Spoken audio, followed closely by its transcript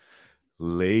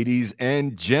Ladies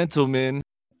and gentlemen,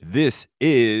 this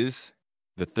is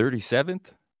the 37th.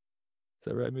 Is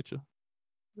that right, Mitchell?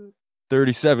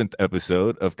 37th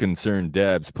episode of Concerned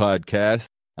Dabs podcast.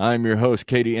 I'm your host,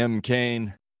 Katie M.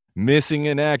 Kane. Missing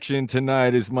in action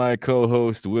tonight is my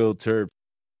co-host, Will Terp.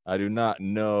 I do not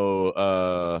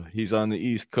know. He's on the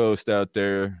East Coast out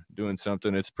there doing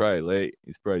something. It's probably late.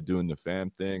 He's probably doing the fam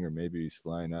thing, or maybe he's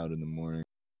flying out in the morning.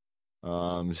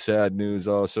 Sad news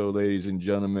also, ladies and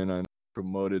gentlemen. I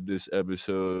promoted this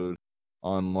episode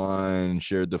online,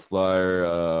 shared the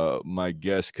flyer. My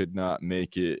guest could not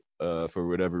make it for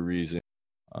whatever reason.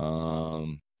 I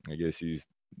guess he's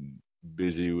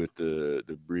busy with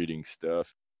the breeding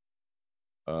stuff.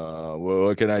 Well,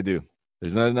 what can I do?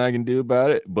 There's nothing I can do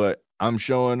about it, but I'm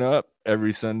showing up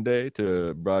every Sunday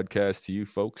to broadcast to you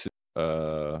folks.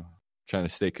 Trying to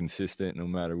stay consistent no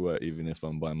matter what, even if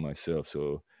I'm by myself.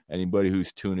 So anybody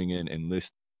who's tuning in and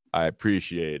listening, I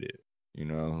appreciate it. You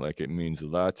know, like it means a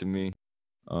lot to me.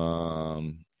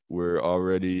 We're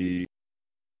already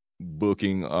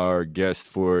booking our guest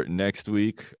for next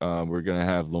week. We're going to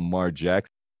have Lamar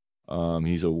Jackson.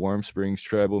 He's a Warm Springs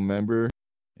tribal member,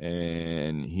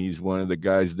 and he's one of the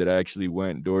guys that actually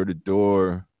went door to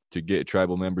door to get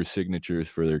tribal member signatures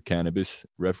for their cannabis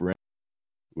referendum,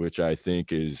 which I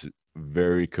think is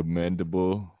very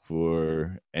commendable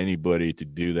for anybody to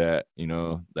do that. You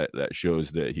know, that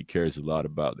shows that he cares a lot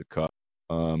about the cause,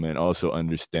 and also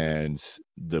understands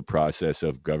the process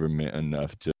of government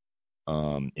enough to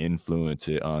influence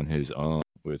it on his own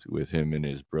with him and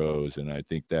his bros. And I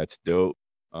think that's dope.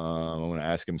 I want to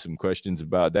ask him some questions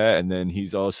about that. And then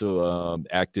he's also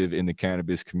active in the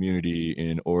cannabis community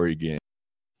in Oregon.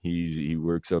 He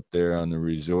works up there on the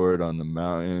resort on the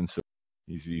mountain. So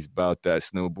he's about that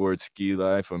snowboard ski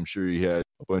life. I'm sure he has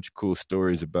a bunch of cool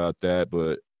stories about that,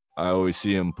 but I always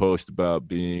see him post about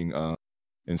being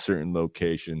in certain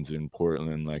locations in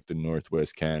Portland, like the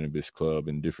Northwest Cannabis Club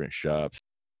and different shops.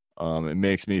 It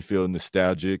makes me feel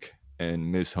nostalgic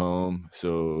and miss home.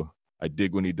 So I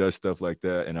dig when he does stuff like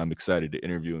that, and I'm excited to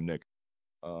interview him next.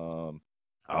 I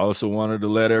also wanted to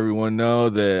let everyone know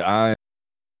that I'm in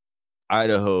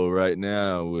Idaho right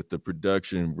now with the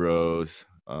production bros.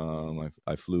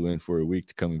 I flew in for a week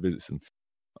to come and visit some.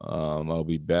 I'll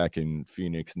be back in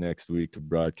Phoenix next week to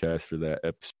broadcast for that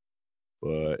episode.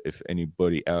 But if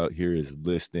anybody out here is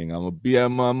listening, I'm going to be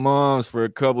at my mom's for a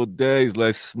couple days.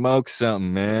 Let's smoke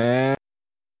something, man.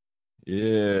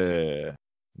 Yeah,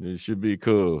 it should be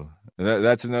cool.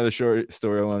 That's another short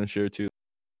story I want to share too.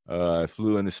 I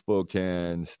flew into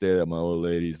Spokane, stayed at my old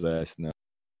lady's last night.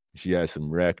 She had some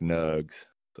rack nugs.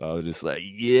 So I was just like,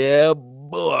 yeah,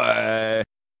 boy.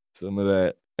 Some of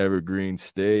that Evergreen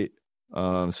State.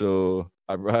 So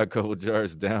I brought a couple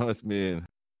jars down with me, and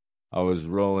I was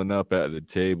rolling up at the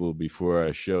table before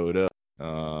I showed up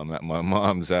at my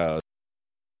mom's house.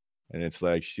 And it's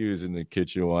like she was in the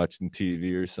kitchen watching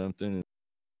TV or something.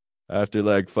 After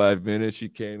like 5 minutes, she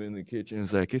came in the kitchen and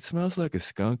was like, it smells like a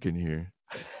skunk in here.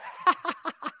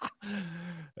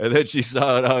 And then she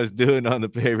saw what I was doing on the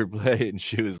paper plate, and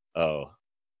she was,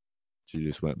 she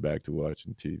just went back to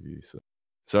watching TV. So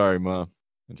sorry, Mom.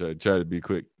 I try to be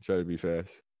quick, try to be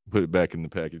fast. Put it back in the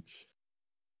package.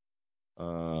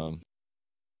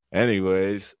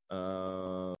 Anyways,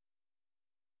 I'm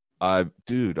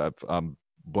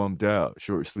bummed out.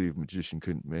 Short Sleeve Magician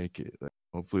couldn't make it. Like,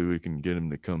 hopefully we can get him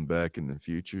to come back in the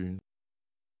future.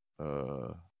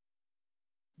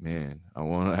 Man, I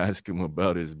want to ask him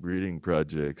about his breeding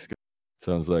projects.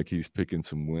 Sounds like he's picking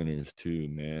some winners too,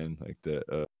 man. Like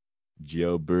that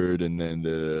Jailbird and then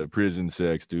the prison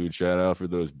sex, dude. Shout out for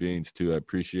those beans too. I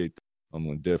appreciate them. I'm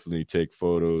gonna definitely take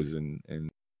photos and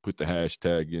put the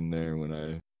hashtag in there when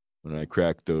I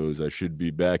crack those. I should be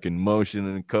back in motion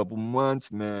in a couple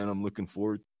months, man. I'm looking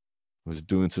forward. I was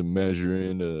doing some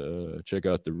measuring to check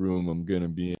out the room I'm gonna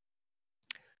be in.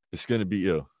 It's gonna be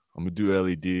ill. I'm gonna do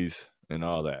LEDs and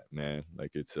all that, man.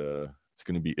 Like it's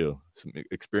gonna be ill. Some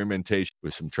experimentation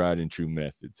with some tried and true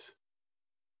methods.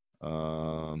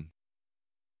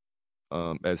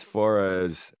 As far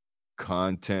as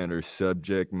content or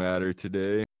subject matter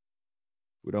today,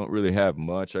 we don't really have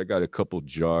much. I got a couple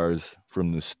jars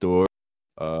from the store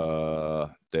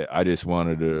that I just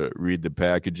wanted to read the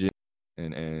packaging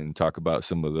and talk about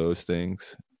some of those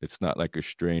things. It's not like a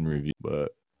strain review,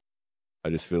 but I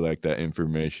just feel like that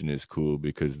information is cool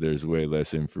because there's way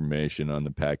less information on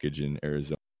the package in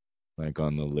Arizona. Like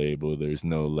on the label, there's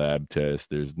no lab test,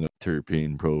 there's no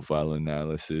terpene profile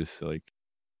analysis. Like,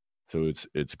 so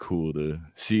it's cool to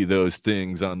see those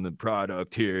things on the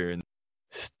product here and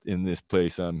in this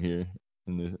place I'm here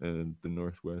in the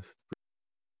Northwest.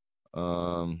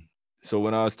 So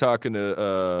when I was talking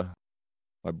to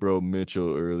my bro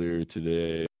Mitchell earlier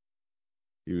today,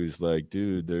 he was like,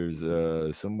 dude, there's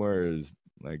somewhere is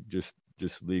like just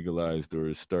legalized or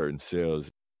is starting sales.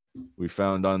 We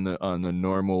found on the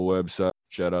NORML website,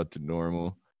 shout out to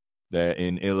NORML, that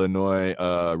in Illinois,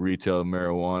 retail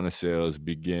marijuana sales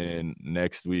begin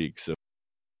next week. So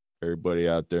everybody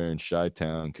out there in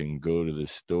Chi-Town can go to the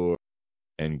store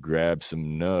and grab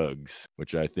some nugs,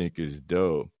 which I think is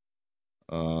dope.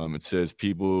 It says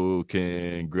people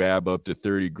can grab up to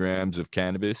 30 grams of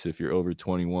cannabis if you're over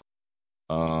 21.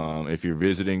 If you're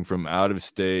visiting from out of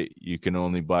state, you can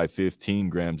only buy 15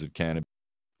 grams of cannabis.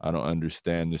 I don't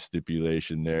understand the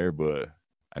stipulation there, but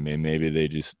I mean, maybe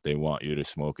they want you to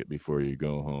smoke it before you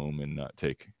go home and not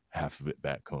take half of it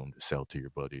back home to sell to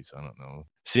your buddies. I don't know.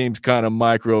 Seems kind of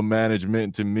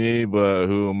micromanagement to me, but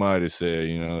who am I to say?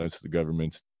 You know, that's the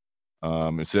government's.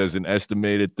 It says an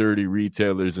estimated 30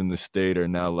 retailers in the state are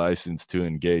now licensed to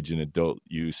engage in adult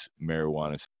use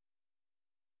marijuana.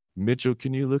 Mitchell,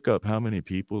 can you look up how many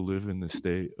people live in the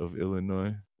state of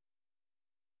Illinois?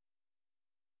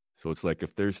 So it's like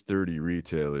if there's 30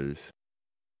 retailers.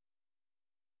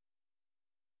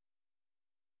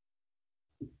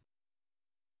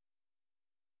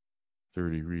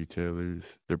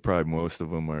 They're probably most of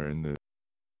them are in the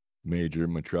major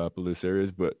metropolis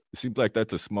areas, but it seems like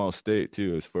that's a small state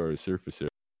too as far as surface area.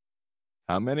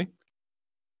 How many?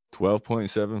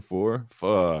 12.74?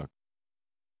 Fuck.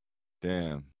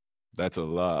 Damn. That's a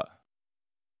lot.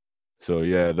 So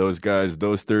yeah, those guys,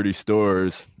 those 30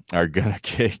 stores are gonna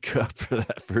cake up for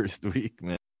that first week,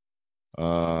 man.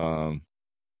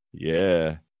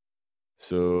 Yeah.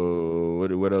 So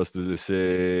what else does it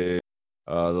say?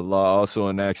 The law also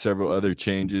enacts several other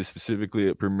changes. Specifically,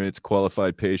 it permits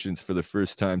qualified patients for the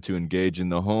first time to engage in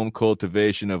the home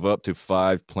cultivation of up to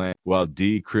 5 plants while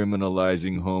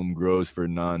decriminalizing home grows for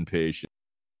non-patients.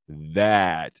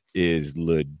 That is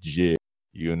legit,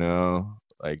 you know?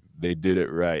 Like, they did it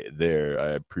right there. I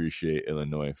appreciate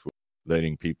Illinois for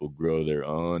letting people grow their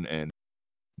own and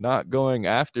not going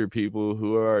after people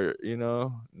who are, you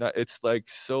know, not, it's like,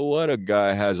 so what, a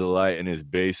guy has a light in his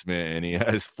basement and he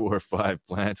has 4 or 5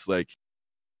 plants, like,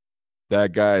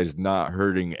 that guy is not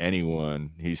hurting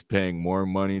anyone. He's paying more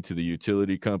money to the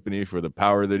utility company for the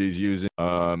power that he's using,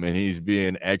 and he's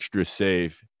being extra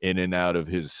safe in and out of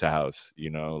his house, you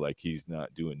know, like he's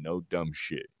not doing no dumb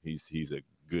shit. He's a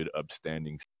good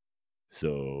upstanding.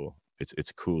 So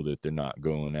it's cool that they're not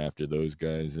going after those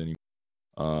guys anymore.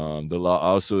 The law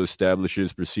also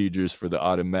establishes procedures for the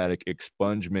automatic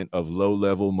expungement of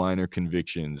low-level minor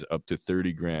convictions up to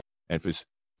 30 grams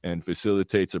and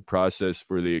facilitates a process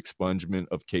for the expungement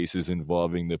of cases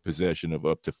involving the possession of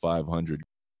up to 500.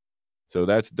 So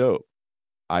that's dope.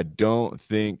 I don't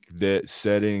think that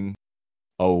setting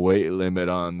a weight limit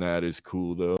on that is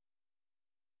cool, though,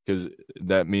 because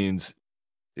that means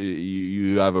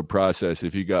you have a process.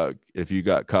 If you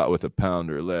got caught with a pound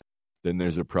or less, then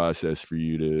there's a process for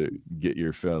you to get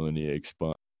your felony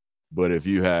expunged. But if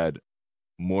you had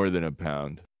more than a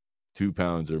pound, 2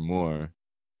 pounds or more,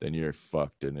 then you're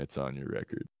fucked and it's on your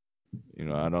record. You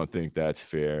know, I don't think that's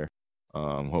fair.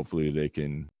 Hopefully they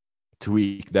can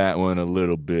tweak that one a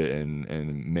little bit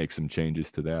and make some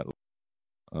changes to that.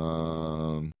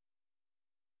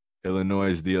 Illinois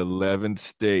is the 11th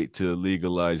state to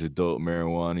legalize adult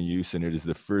marijuana use, and it is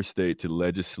the first state to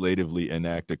legislatively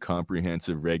enact a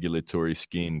comprehensive regulatory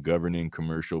scheme governing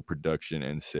commercial production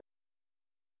and sale.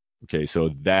 Okay, so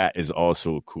that is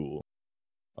also cool.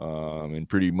 In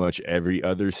pretty much every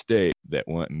other state that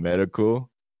went medical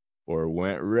or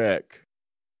went rec,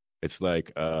 it's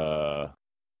like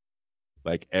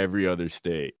every other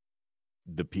state,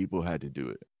 the people had to do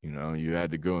it. You know, you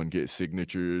had to go and get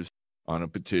signatures on a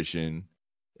petition,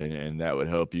 and that would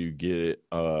help you get it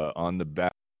on the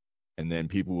ballot, and then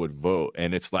people would vote.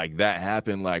 And it's like that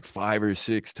happened like 5 or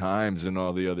 6 times in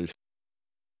all the other.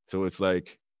 So it's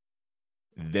like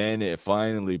then it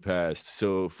finally passed.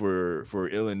 So for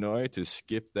Illinois to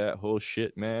skip that whole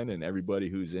shit, man, and everybody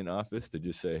who's in office to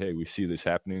just say, hey, we see this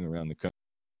happening around the country.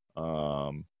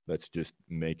 Let's just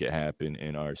make it happen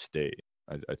in our state.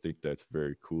 I think that's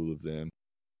very cool of them.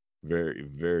 Very,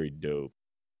 very dope.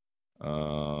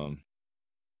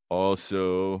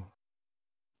 Also,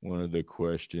 one of the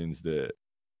questions that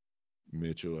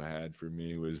Mitchell had for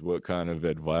me was, what kind of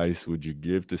advice would you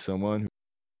give to someone who's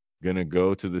gonna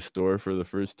go to the store for the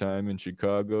first time in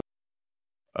Chicago?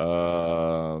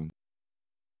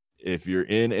 If you're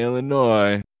in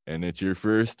Illinois and it's your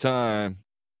first time,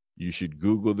 you should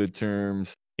Google the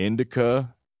terms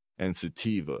indica and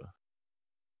sativa.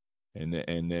 and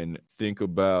then think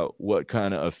about what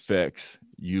kind of effects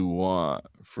you want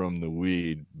from the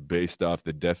weed based off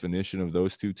the definition of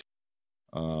those two.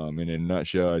 In a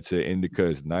nutshell, I'd say indica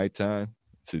is nighttime,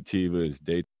 sativa is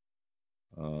daytime.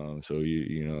 So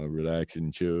you know, relax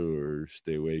and chill or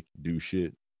stay awake, do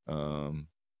shit. But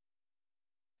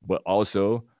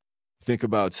also think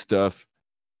about stuff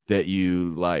that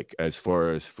you like as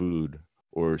far as food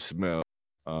or smell.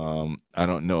 I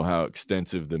don't know how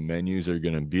extensive the menus are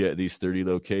going to be at these 30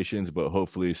 locations, but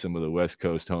hopefully some of the West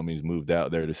Coast homies moved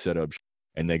out there to set up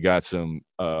and they got some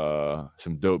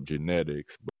dope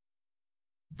genetics. But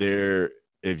there,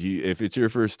 if it's your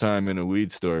first time in a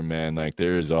weed store, man, like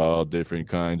there's all different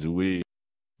kinds of weed.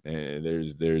 And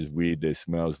there's weed that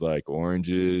smells like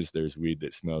oranges, there's weed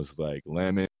that smells like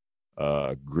lemon,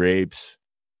 grapes,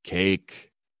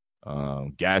 cake,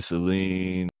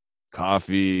 gasoline,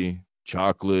 coffee,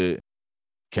 chocolate,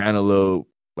 cantaloupe,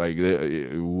 like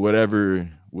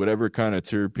whatever kind of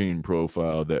terpene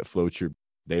profile that floats your,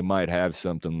 they might have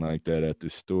something like that at the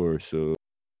store. So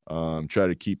try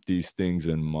to keep these things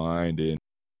in mind, and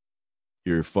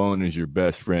your phone is your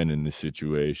best friend in this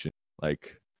situation.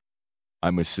 Like,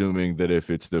 I'm assuming that if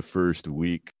it's the first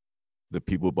week, the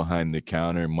people behind the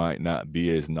counter might not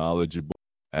be as knowledgeable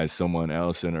as someone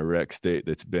else in a rec state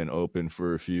that's been open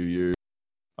for a few years.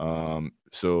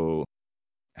 So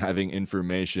having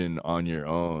information on your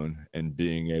own and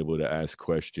being able to ask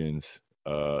questions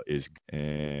is,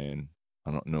 and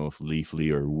I don't know if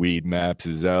Leafly or Weed Maps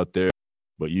is out there,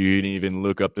 but you can even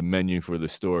look up the menu for the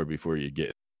store before you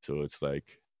get. So it's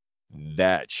like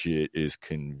that shit is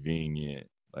convenient.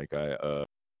 Like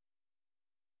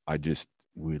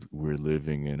we're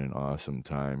living in an awesome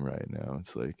time right now.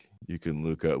 It's like you can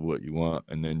look up what you want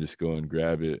and then just go and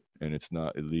grab it, and it's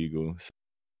not illegal. So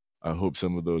I hope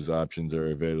some of those options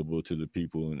are available to the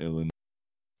people in Illinois.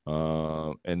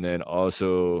 And then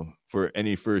also for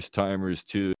any first timers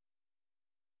too,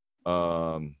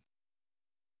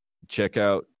 check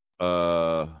out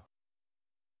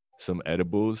some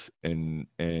edibles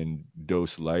and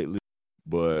dose lightly.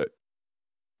 But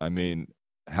I mean,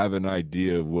 have an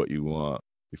idea of what you want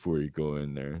before you go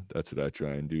in there. That's what I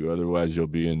try and do. Otherwise, you'll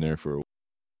be in there for a while,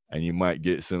 and you might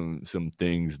get some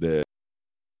things that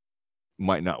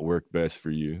might not work best for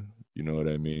you. You know what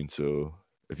I mean? So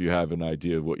if you have an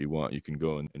idea of what you want, you can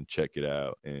go and check it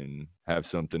out and have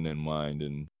something in mind.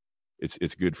 And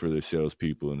it's good for the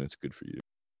salespeople and it's good for you.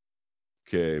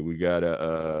 Okay, we got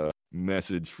a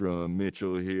message from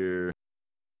Mitchell here.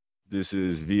 This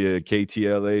is via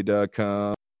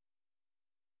ktla.com.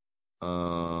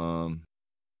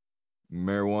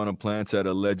 Marijuana plants at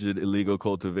alleged illegal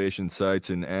cultivation sites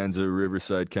in Anza,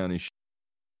 Riverside County.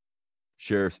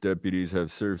 Sheriff's deputies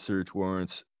have served search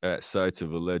warrants at sites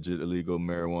of alleged illegal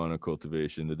marijuana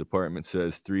cultivation. The department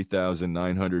says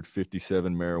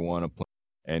 3,957 marijuana plants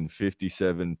and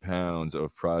 57 pounds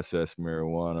of processed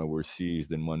marijuana were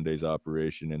seized in Monday's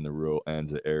operation in the rural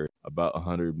Anza area, about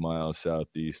 100 miles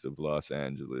southeast of Los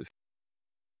Angeles.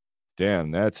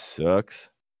 Damn, that sucks.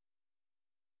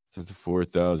 That's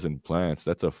 4,000 plants.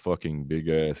 That's a fucking big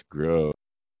ass grow.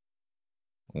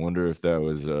 I wonder if that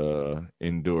was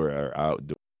indoor or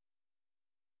outdoor.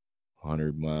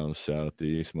 100 miles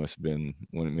southeast must have been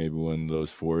maybe one of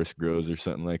those forest grows or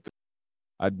something like that.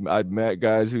 I'd met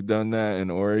guys who done that in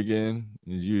Oregon.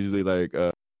 It's usually like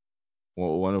well,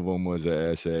 one of them was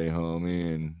a SA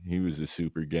homie, and he was a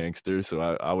super gangster, so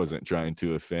I wasn't trying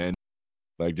to offend.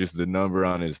 Like, just the number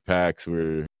on his packs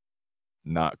were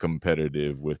not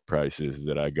competitive with prices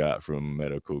that I got from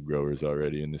medical growers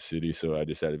already in the city. So I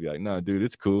just had to be like, nah, dude,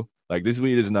 it's cool. Like, this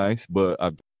weed is nice, but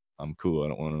I'm cool. I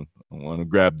don't want to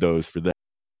grab those for that.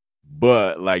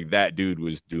 But like, that dude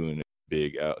was doing it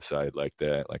big outside like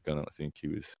that. Like, I don't think he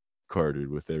was carded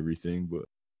with everything, but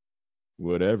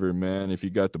whatever, man. If you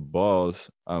got the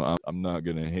balls, I'm not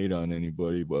gonna hate on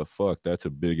anybody, but fuck, that's a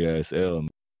big ass L.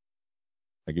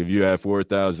 Like, if you have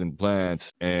 4,000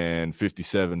 plants and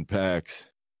 57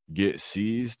 packs get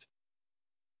seized,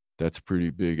 that's a pretty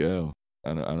big L.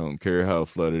 I don't care how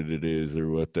flooded it is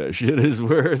or what that shit is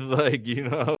worth. Like, you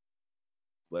know,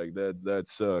 like that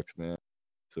sucks, man.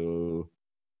 So,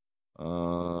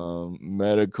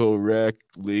 medical rec,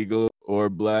 legal or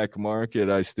black market,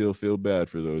 I still feel bad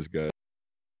for those guys.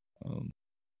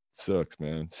 Sucks,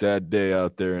 man. Sad day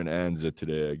out there in Anza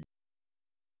today.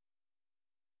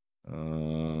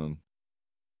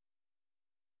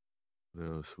 What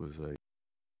else was like?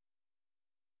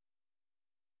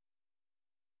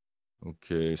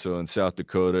 Okay, so in South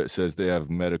Dakota, it says they have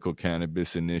medical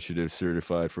cannabis initiative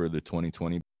certified for the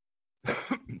 2020.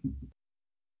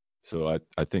 So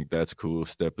I think that's cool,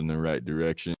 step in the right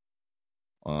direction.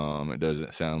 It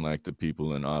doesn't sound like the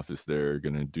people in office there are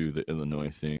gonna do the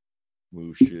Illinois thing,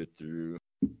 move shit through.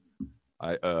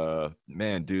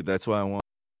 Man, dude, that's why I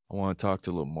want to talk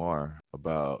to Lamar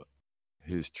about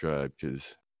his tribe,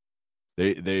 because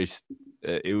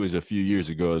it was a few years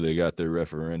ago they got their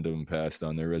referendum passed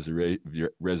on their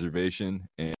reservation,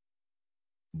 and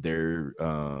their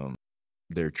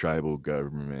tribal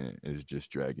government is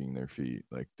just dragging their feet.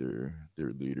 Like their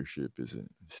leadership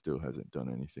still hasn't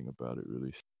done anything about it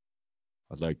really.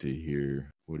 I'd like to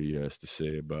hear what he has to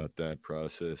say about that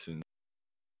process. And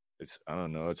I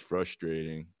don't know, it's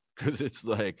frustrating because it's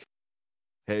like,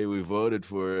 hey, we voted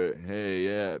for it. Hey,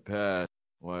 yeah, it passed.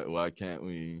 Why can't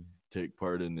we take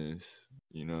part in this?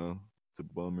 You know, it's a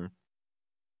bummer.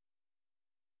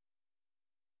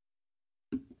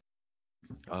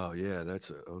 Oh yeah,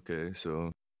 okay.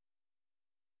 So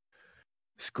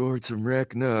scored some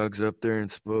rec nugs up there in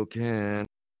Spokane.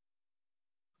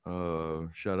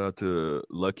 Shout out to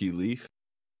Lucky Leaf.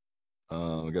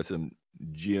 We got some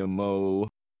GMO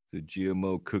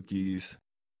cookies.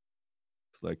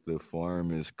 It's like the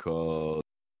farm is called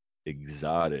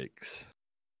Exotics.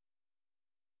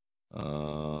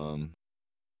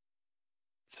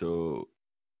 So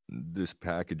this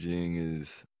packaging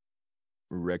is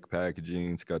rec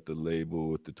packaging. It's got the label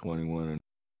with the 21.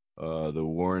 The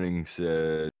warning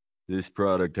said this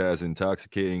product has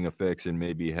intoxicating effects and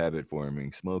may be habit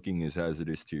forming. Smoking is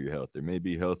hazardous to your health. There may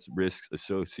be health risks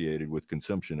associated with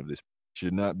consumption of this.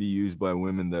 Should not be used by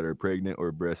women that are pregnant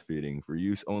or breastfeeding. For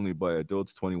use only by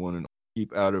adults 21 and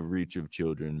keep out of reach of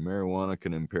children. Marijuana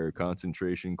can impair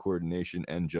concentration, coordination,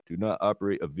 and judgment. Do not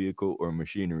operate a vehicle or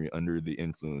machinery under the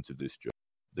influence of this drug.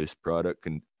 This product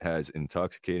has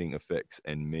intoxicating effects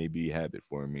and may be habit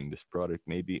forming. This product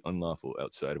may be unlawful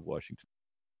outside of Washington.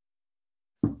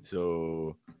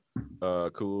 So,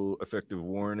 cool, effective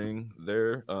warning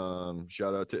there.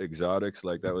 Shout out to Exotics.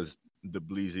 Like that was the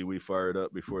bleezy we fired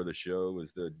up before the show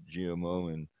was the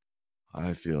GMO, and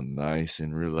I feel nice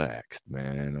and relaxed,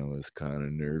 man. I was kind of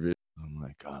nervous. I'm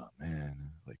like, oh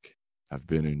man, like I've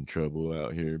been in trouble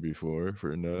out here before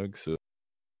for nugs, so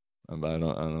I'm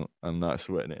not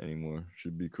sweating it anymore.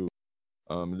 Should be cool.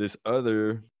 This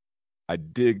other, I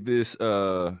dig this.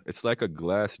 It's like a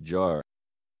glass jar.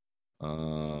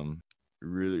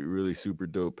 Really, really super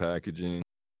dope packaging.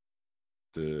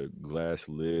 The glass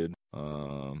lid.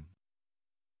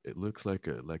 It looks like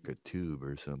a tube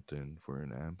or something for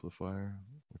an amplifier,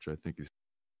 which I think is.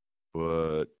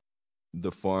 But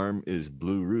the farm is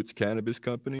Blue Roots Cannabis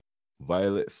Company.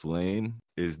 Violet Flame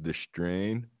is the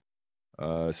strain.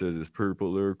 It says it's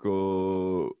Purple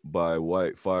Urkel by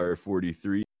White Fire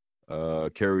 43.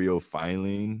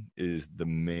 Caryophyllene is the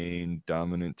main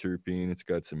dominant terpene. It's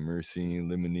got some myrcene,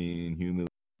 limonene, humulene,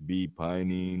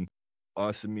 B-pinene,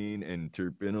 ocimene, and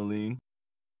terpinolene.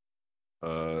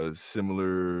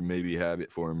 Similar, maybe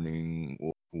habit forming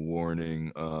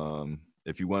warning.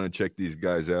 If you want to check these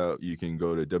guys out, you can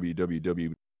go to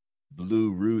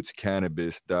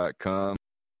www.bluerootscannabis.com.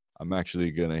 I'm actually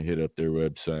gonna hit up their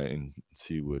website and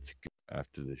see what's good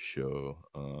after the show.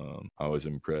 I was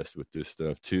impressed with this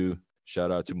stuff too.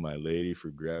 Shout out to my lady for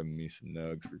grabbing me some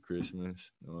nugs for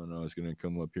Christmas. Knowing I was gonna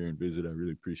come up here and visit, I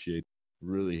really appreciate it.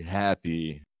 Really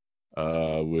happy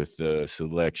with the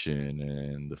selection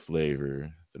and the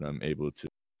flavor that I'm able to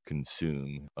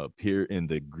consume up here in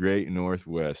the great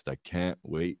Northwest. I can't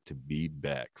wait to be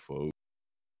back, folks.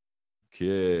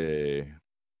 Okay.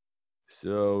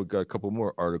 So we got a couple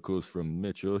more articles from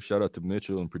Mitchell. Shout out to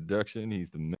Mitchell in production. He's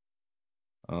the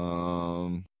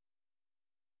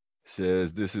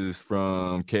says this is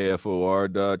from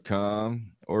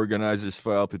KFOR.com. Organizers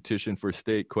file petition for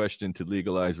state question to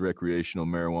legalize recreational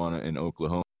marijuana in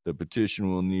Oklahoma. The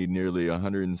petition will need nearly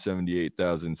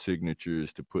 178,000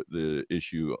 signatures to put the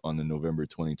issue on the November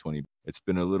 2020. It's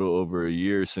been a little over a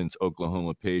year since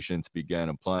Oklahoma patients began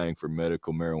applying for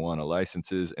medical marijuana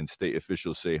licenses, and state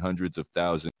officials say hundreds of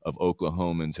thousands of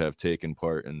Oklahomans have taken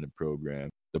part in the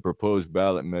program. The proposed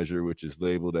ballot measure, which is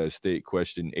labeled as State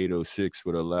Question 806,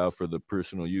 would allow for the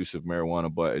personal use of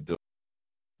marijuana by adults.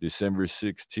 December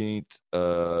 16th,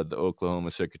 the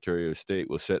Oklahoma Secretary of State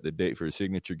will set the date for a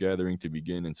signature gathering to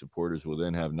begin, and supporters will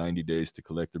then have 90 days to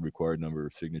collect the required number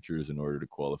of signatures in order to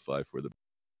qualify for the.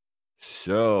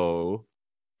 So,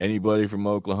 anybody from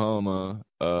Oklahoma,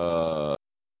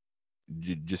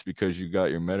 just because you got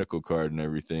your medical card and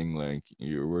everything, like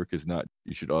your work is not.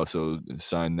 You should also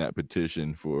sign that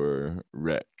petition for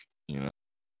rec. You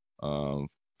know,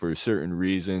 for certain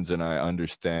reasons, and I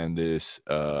understand this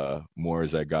more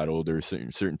as I got older.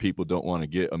 Certain people don't want to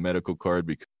get a medical card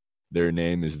because their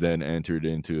name is then entered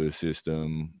into a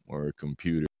system or a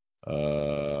computer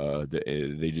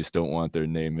They just don't want their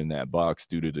name in that box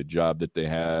due to the job that they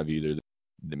have. Either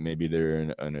maybe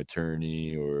they're an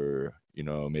attorney, or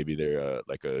maybe they're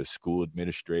like a school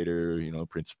administrator,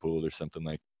 principal or something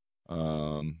like.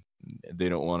 Um, they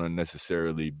don't want to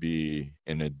necessarily be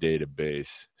in a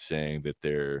database saying that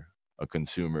they're a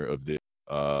consumer of this,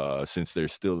 since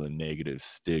there's still a negative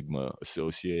stigma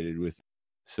associated with it.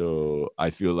 So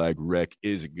I feel like rec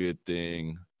is a good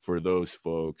thing for those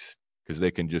folks, because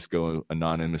they can just go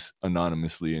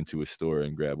anonymously into a store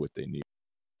and grab what they need,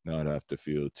 not have to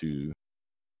feel too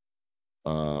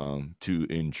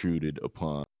intruded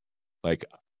upon. Like,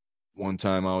 one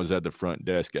time I was at the front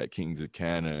desk at Kings of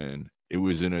Canna, and it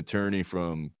was an attorney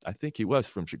from, I think he was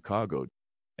from Chicago,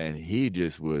 and he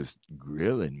just was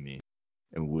grilling me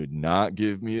and would not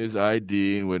give me his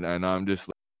ID, and I'm just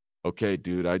like, okay,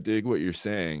 dude, I dig what you're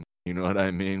saying, you know what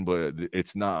I mean? But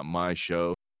it's not my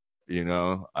show.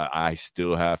 I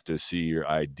still have to see your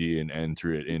ID and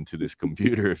enter it into this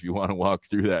computer if you want to walk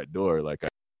through that door. Like,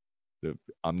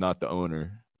 I'm not the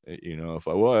owner. If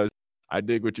I was, I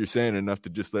dig what you're saying enough to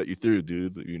just let you through,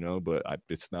 dude. But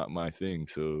it's not my thing.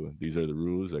 So these are the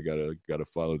rules. I gotta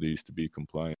follow these to be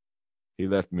compliant. He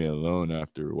left me alone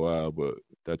after a while, but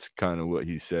that's kind of what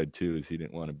he said too. Is he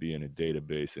didn't want to be in a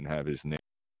database and have his name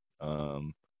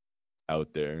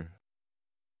out there.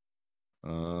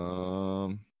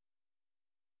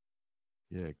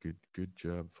 Yeah, good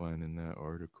job finding that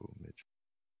article, Mitch.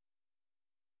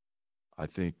 I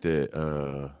think that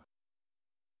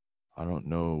I don't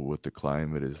know what the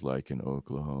climate is like in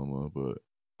Oklahoma, but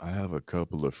I have a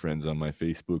couple of friends on my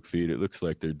Facebook feed. It looks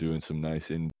like they're doing some nice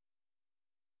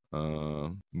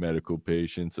medical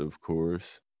patients, of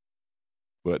course.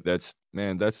 But that's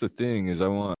the thing, is I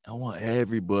want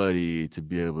everybody to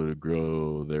be able to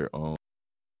grow their own.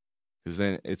 Because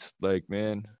then it's like,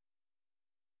 man,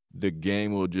 the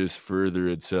game will just further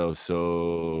itself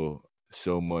so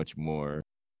much more.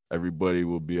 Everybody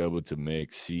will be able to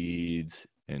make seeds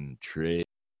and trade.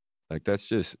 Like, that's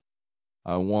just,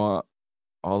 I want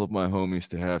all of my homies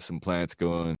to have some plants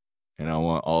going, and I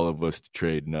want all of us to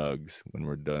trade nugs when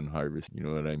we're done harvesting. You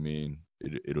know what I mean?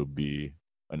 It'll be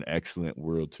an excellent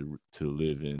world to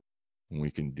live in when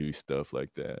we can do stuff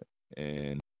like that.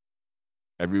 And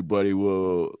everybody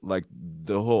will like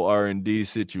the whole R&D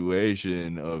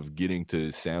situation of getting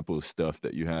to sample stuff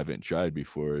that you haven't tried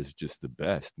before is just the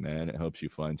best, man. It helps you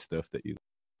find stuff that you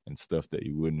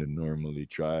wouldn't have normally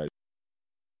tried.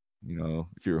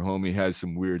 If your homie has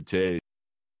some weird taste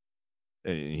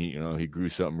and he grew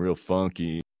something real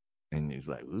funky, and he's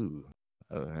like, ooh,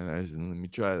 let me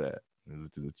try that.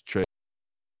 Let's try.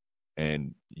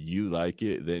 And you like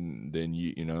it, then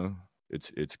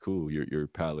it's cool. Your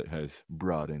palate has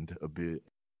broadened a bit.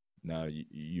 Now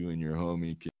you and your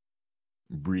homie can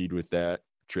breed with that,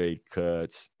 trade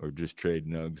cuts, or just trade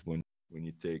nugs when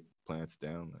you take plants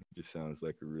down. Like, it just sounds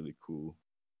like a really cool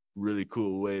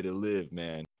way to live,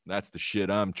 man. That's the shit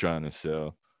I'm trying to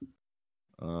sell.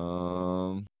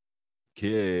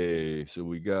 Okay, so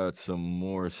we got some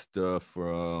more stuff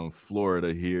from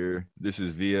Florida here. This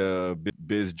is via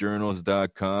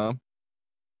bizjournals.com.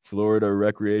 Florida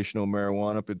recreational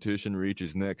marijuana petition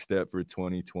reaches next step for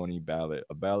 2020 ballot.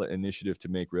 A ballot initiative to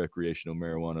make recreational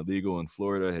marijuana legal in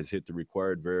Florida has hit the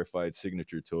required verified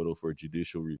signature total for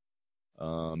judicial review.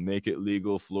 Make It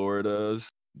Legal Florida's,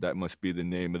 that must be the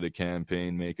name of the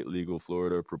campaign, Make It Legal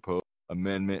Florida proposed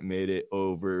amendment made it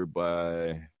over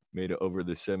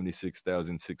the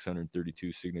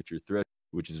 76,632 signature threshold,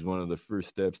 which is one of the first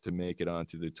steps to make it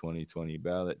onto the 2020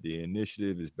 ballot. The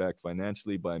initiative is backed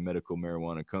financially by medical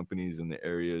marijuana companies in the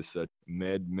areas such as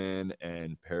MedMen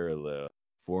and Parallel,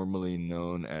 formerly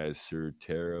known as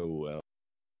Surterra Well.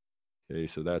 Okay,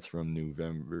 so that's from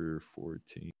November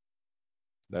 14th.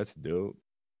 That's dope.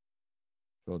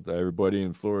 So to everybody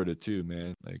in Florida too,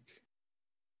 man, like,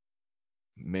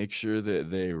 make sure that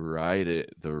they write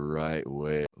it the right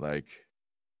way. Like,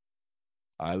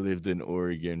 I lived in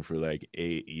Oregon for like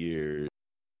 8 years,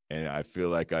 and I feel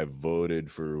like I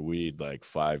voted for weed like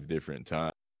 5 different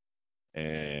times.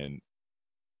 And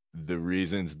the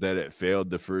reasons that it failed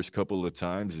the first couple of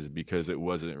times is because it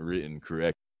wasn't written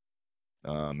correct.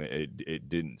 It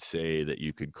didn't say that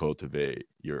you could cultivate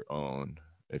your own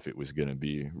if it was going to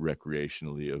be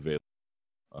recreationally available.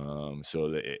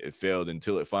 So that it failed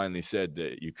until it finally said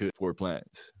that you could pour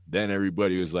plants. Then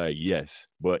everybody was like, yes.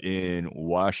 But in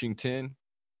Washington,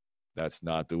 that's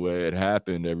not the way it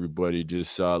happened. Everybody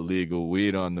just saw legal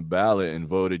weed on the ballot and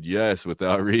voted yes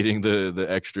without reading the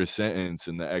extra sentence.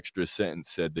 And the extra sentence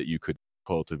said that you could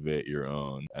cultivate your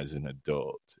own as an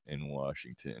adult in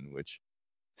Washington, which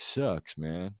sucks,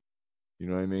 man. You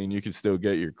know what I mean? You can still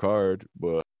get your card,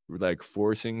 but like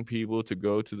forcing people to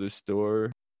go to the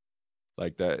store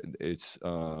like that, it's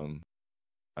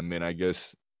I mean, I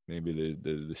guess maybe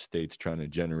the state's trying to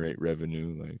generate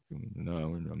revenue. Like, no,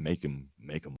 we're not make them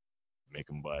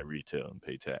buy retail and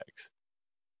pay tax.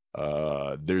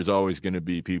 There's always going to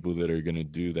be people that are going to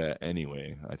do that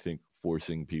anyway. I think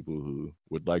forcing people who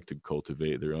would like to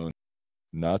cultivate their own,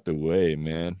 not the way,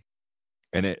 man.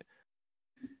 And it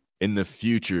in the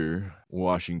future,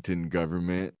 Washington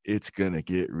government, it's going to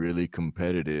get really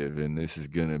competitive, and this is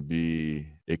going to be,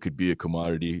 it could be a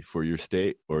commodity for your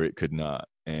state or it could not.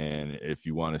 And if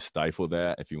you want to stifle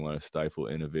that, if you want to stifle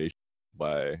innovation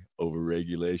by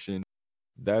overregulation,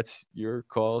 that's your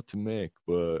call to make.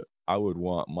 But I would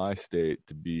want my state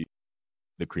to be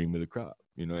the cream of the crop.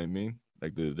 You know what I mean?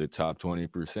 Like the top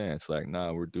 20%. It's like,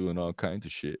 nah, we're doing all kinds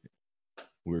of shit.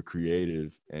 We're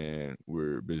creative and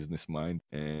we're business minded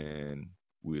and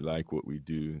we like what we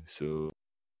do. So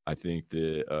I think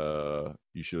that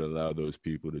you should allow those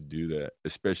people to do that,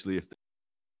 especially if they're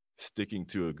sticking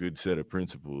to a good set of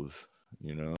principles.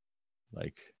 You know,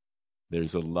 like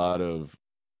there's a lot of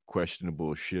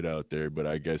questionable shit out there, but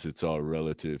I guess it's all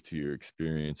relative to your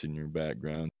experience and your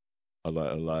background. A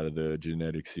lot of the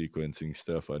genetic sequencing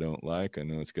stuff I don't like. I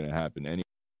know it's going to happen anyway,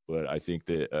 but I think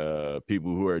that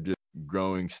people who are just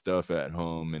growing stuff at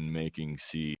home and making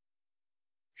seed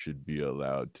should be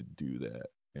allowed to do that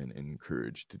and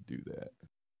encouraged to do that.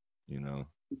 You know,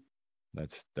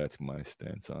 that's my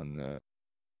stance on that.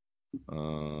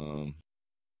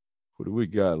 What do we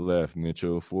got left,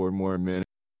 Mitchell? 4 more minutes.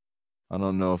 I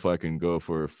don't know if I can go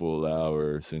for a full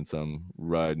hour since I'm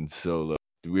riding solo.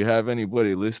 Do we have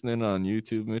anybody listening on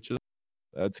YouTube, Mitchell?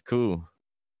 That's cool.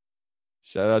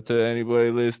 Shout out to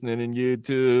anybody listening in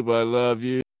YouTube. I love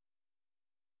you.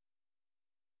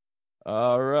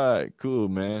 All right, cool,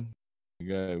 man.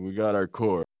 We got our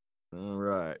core. All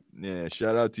right. Yeah,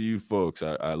 shout out to you folks.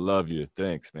 I love you.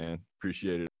 Thanks, man.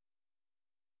 Appreciate it.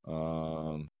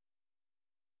 Um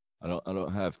I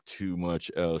don't have too much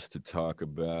else to talk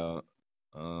about.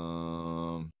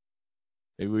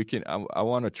 Maybe we can I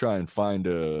want to try and find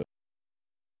a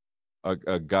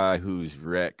guy who's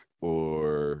rec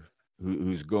or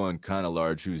who's going kind of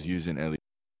large, who's using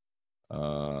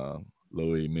uh,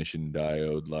 low emission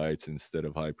diode lights instead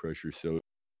of high pressure. So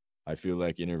I feel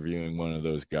like interviewing one of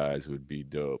those guys would be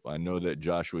dope. I know that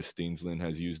Joshua Steensland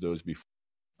has used those before,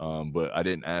 but I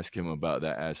didn't ask him about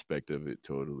that aspect of it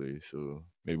totally. So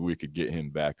maybe we could get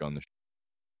him back on the show.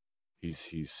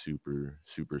 He's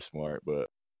super smart, but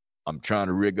I'm trying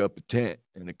to rig up a tent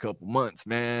in a couple months,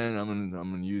 man. I'm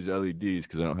gonna use LEDs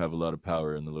because I don't have a lot of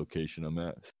power in the location I'm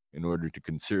at. In order to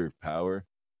conserve power,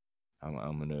 I'm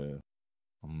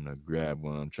gonna grab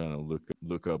one. I'm trying to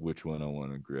look up which one I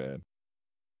want to grab.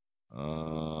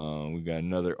 We got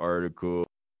another article.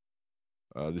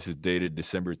 This is dated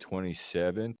December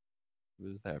 27th.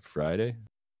 Was that Friday?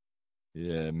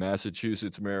 Yeah,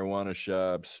 Massachusetts marijuana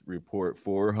shops report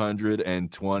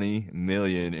 420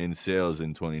 million in sales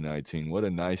in 2019. What a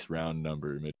nice round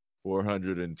number,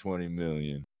 420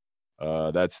 million.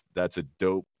 That's a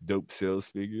dope sales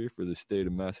figure for the state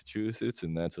of Massachusetts,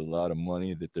 and that's a lot of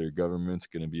money that their government's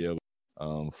going to be able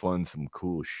to fund some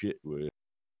cool shit with.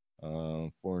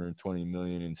 420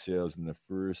 million in sales in the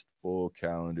first full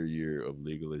calendar year of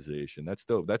legalization. That's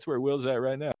dope. That's where Will's at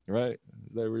right now, right?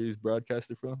 Is that where he's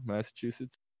broadcasted from?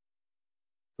 Massachusetts.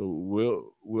 So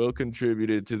Will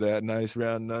contributed to that nice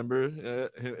round number.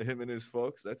 Him and his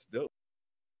folks. That's dope.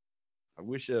 I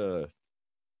wish I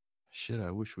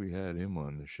wish we had him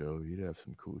on the show. He'd have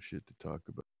some cool shit to talk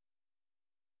about.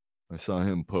 I saw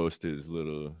him post his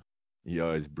little. He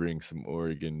always brings some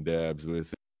Oregon dabs with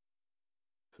him.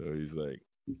 So he's like,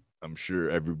 I'm sure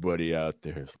everybody out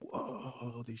there is,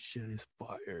 whoa, this shit is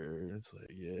fire. It's like,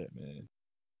 yeah, man.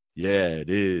 Yeah, it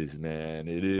is, man.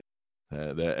 It is.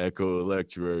 That Echo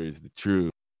Electuary is the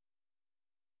truth.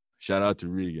 Shout out to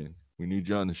Regan. We need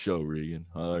you on the show, Regan.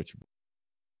 Holler at you.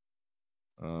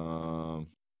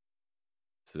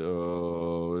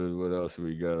 So what else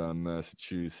we got on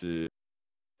Massachusetts?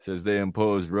 Says they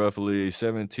imposed roughly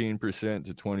 17%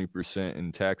 to 20%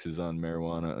 in taxes on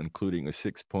marijuana, including a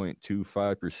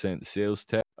 6.25% sales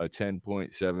tax, a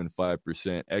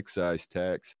 10.75% excise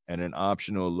tax, and an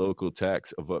optional local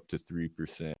tax of up to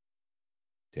 3%.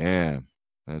 Damn,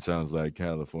 that sounds like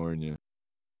California.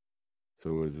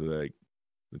 So it's like,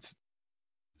 it's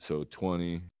so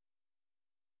 20,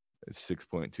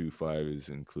 6.25 is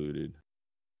included.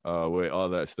 Wait, all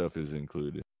that stuff is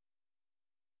included.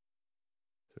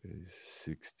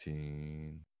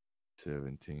 16,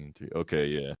 17, 3. Okay,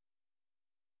 yeah.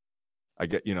 I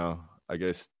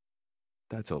guess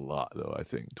That's a lot, though. I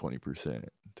think 20%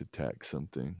 to tax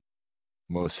something.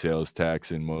 Most sales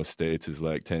tax in most states is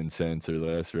like 10 cents or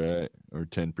less, right? Or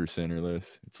 10% or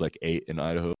less. It's like 8 in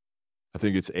Idaho. I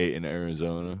think it's 8 in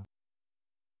Arizona.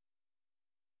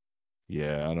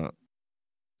 Yeah, I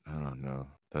don't know.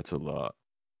 That's a lot.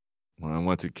 When I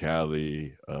went to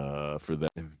Cali for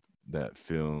that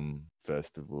film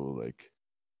festival, like,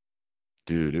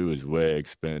 dude, it was way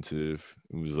expensive.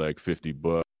 It was like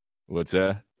 $50. What's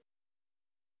that?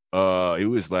 It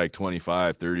was like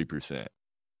 25-30%.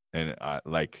 And I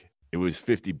like it was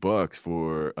 $50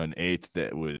 for an eighth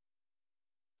that was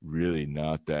really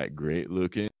not that great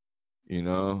looking,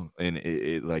 and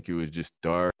it like it was just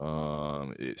dark.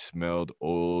 It smelled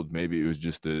old. Maybe it was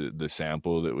just the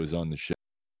sample that was on the shelf.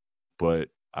 But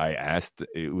I asked,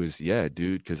 it was, yeah,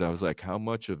 dude, because I was like, how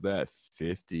much of that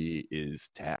 50 is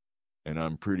tax? And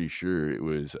I'm pretty sure it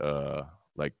was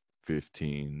like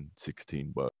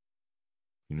 15-16 bucks.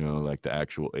 Like the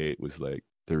actual eight was like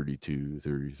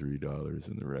 $32-33,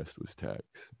 and the rest was tax.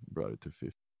 Brought it to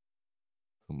 50.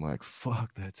 I'm like,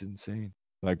 fuck, that's insane.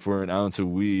 Like for an ounce of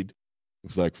weed, it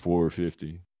was like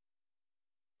 $4.50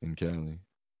 in Cali.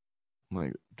 I'm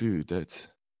like, dude,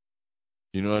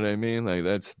 you know what I mean? Like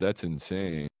that's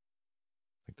insane.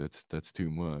 Like that's too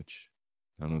much.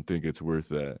 I don't think it's worth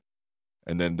that.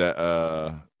 And then that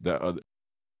other,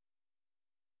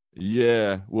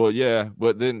 yeah, well, yeah,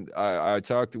 but then I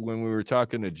talked when we were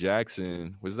talking to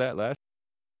Jackson. Was that last?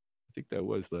 I think that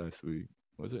was last week.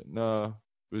 Was it? No,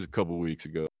 it was a couple weeks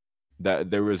ago. That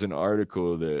there was an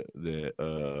article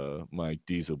that Mike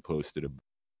Diesel posted about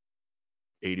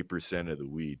 80% of the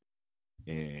weed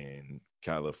in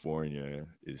California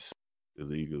is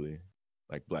illegally,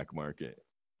 like black market.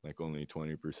 Like only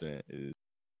 20% is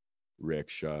rec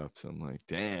shops. I'm like,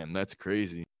 damn, that's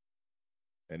crazy.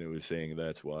 And it was saying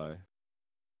that's why.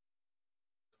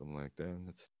 So I'm like, damn,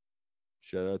 that's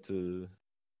shout out to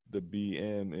the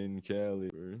BM in Cali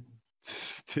for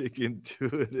sticking to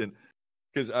it. And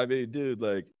because I mean, dude,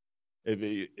 like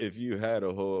if you had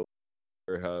a whole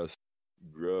warehouse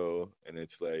grow and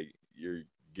it's like you're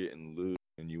getting loot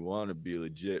and you want to be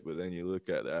legit, but then you look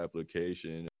at the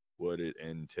application, what it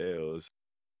entails,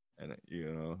 and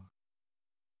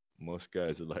most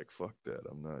guys are like, fuck that,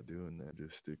 I'm not doing that,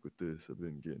 just stick with this, I've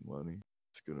been getting money,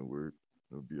 it's gonna work,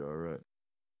 it'll be all right.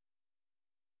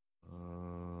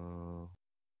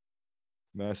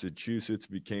 Massachusetts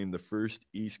became the first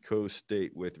East Coast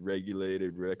state with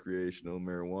regulated recreational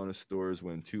marijuana stores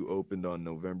when two opened on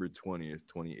November 20th,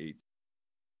 2018.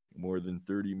 More than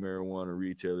 30 marijuana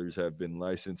retailers have been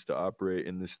licensed to operate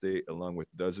in the state, along with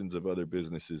dozens of other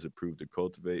businesses approved to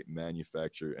cultivate,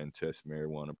 manufacture, and test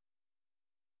marijuana.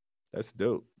 That's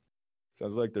dope.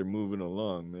 Sounds like they're moving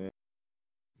along, man.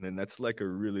 And that's like a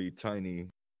really tiny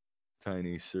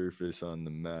surface on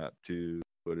the map, too,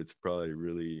 but it's probably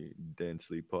really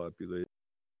densely populated.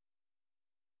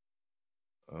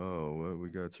 Oh, well, we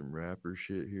got some rapper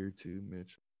shit here, too,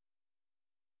 Mitch.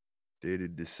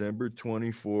 Dated December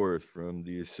 24th from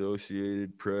the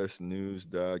Associated Press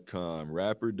News.com.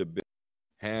 Rapper DaBaby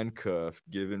handcuffed,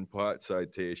 given pot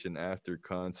citation after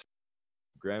concert.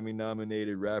 Grammy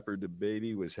nominated rapper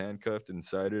DaBaby was handcuffed and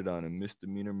cited on a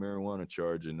misdemeanor marijuana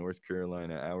charge in North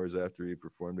Carolina hours after he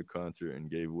performed a concert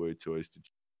and gave away toys to children.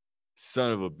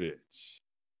 Son of a bitch.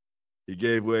 He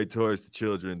gave away toys to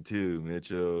children too,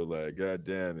 Mitchell. Like, god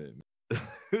damn it.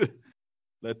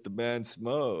 Let the man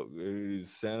smoke.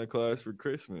 He's Santa Claus for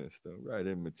Christmas. Don't write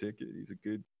him a ticket. He's a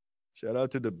good. Shout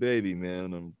out to DaBaby,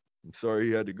 man. I'm sorry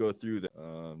he had to go through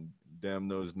that. Damn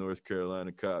those North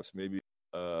Carolina cops. Maybe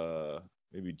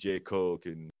J. Cole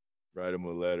can write him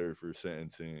a letter for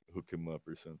sentencing, hook him up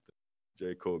or something.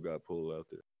 J. Cole got pulled out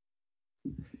there.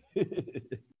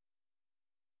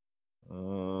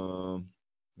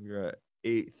 We're at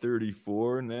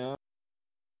 8:34 now.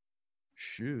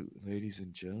 Shoot, ladies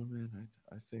and gentlemen,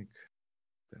 I think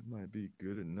that might be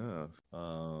good enough.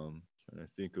 Trying to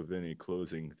think of any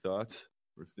closing thoughts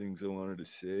or things I wanted to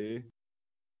say.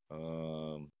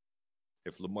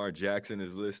 If Lamar Jackson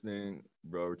is listening,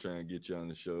 bro, we're trying to get you on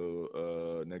the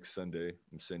show next Sunday.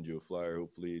 I'm send you a flyer,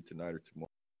 hopefully tonight or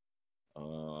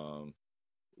tomorrow.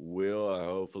 Will,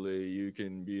 hopefully you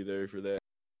can be there for that.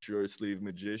 Short Sleeve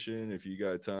Magician, if you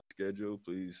got time scheduled,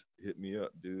 please hit me up,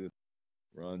 dude.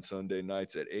 We're on Sunday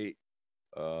nights at 8.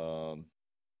 And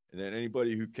then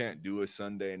anybody who can't do a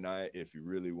Sunday night, if you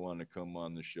really want to come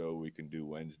on the show, we can do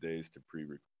Wednesdays to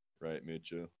pre-record, right,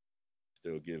 Mitchell?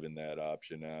 Still giving that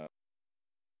option out.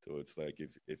 So it's like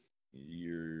if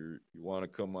you want to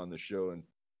come on the show and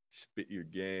spit your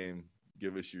game,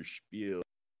 give us your spiel,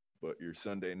 but your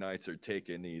Sunday nights are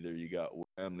taken, either you got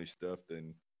family stuff,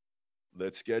 then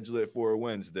let's schedule it for a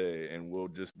Wednesday, and we'll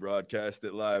just broadcast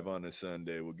it live on a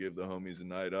Sunday. We'll give the homies a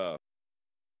night off.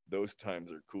 Those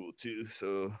times are cool too.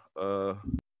 So I'll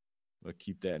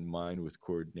keep that in mind with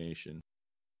coordination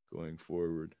going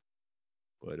forward.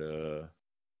 But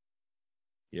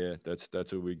yeah, that's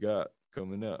what we got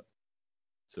coming up.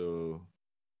 So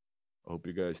I hope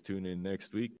you guys tune in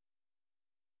next week.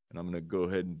 And I'm gonna go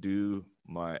ahead and do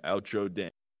my outro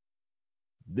dance.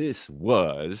 This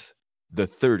was the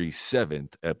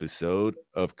 37th episode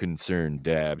of Concerned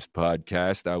Dabs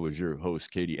podcast. I was your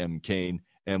host, Katie M. Kane.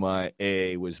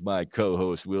 MIA was my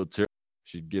co-host, Will Turner.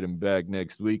 Should get him back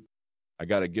next week. I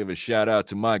got to give a shout out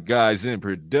to my guys in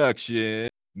production,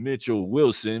 Mitchell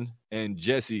Wilson and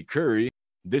Jesse Curry.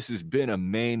 This has been a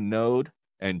Main Node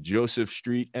and Joseph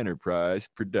Street Enterprise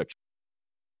production.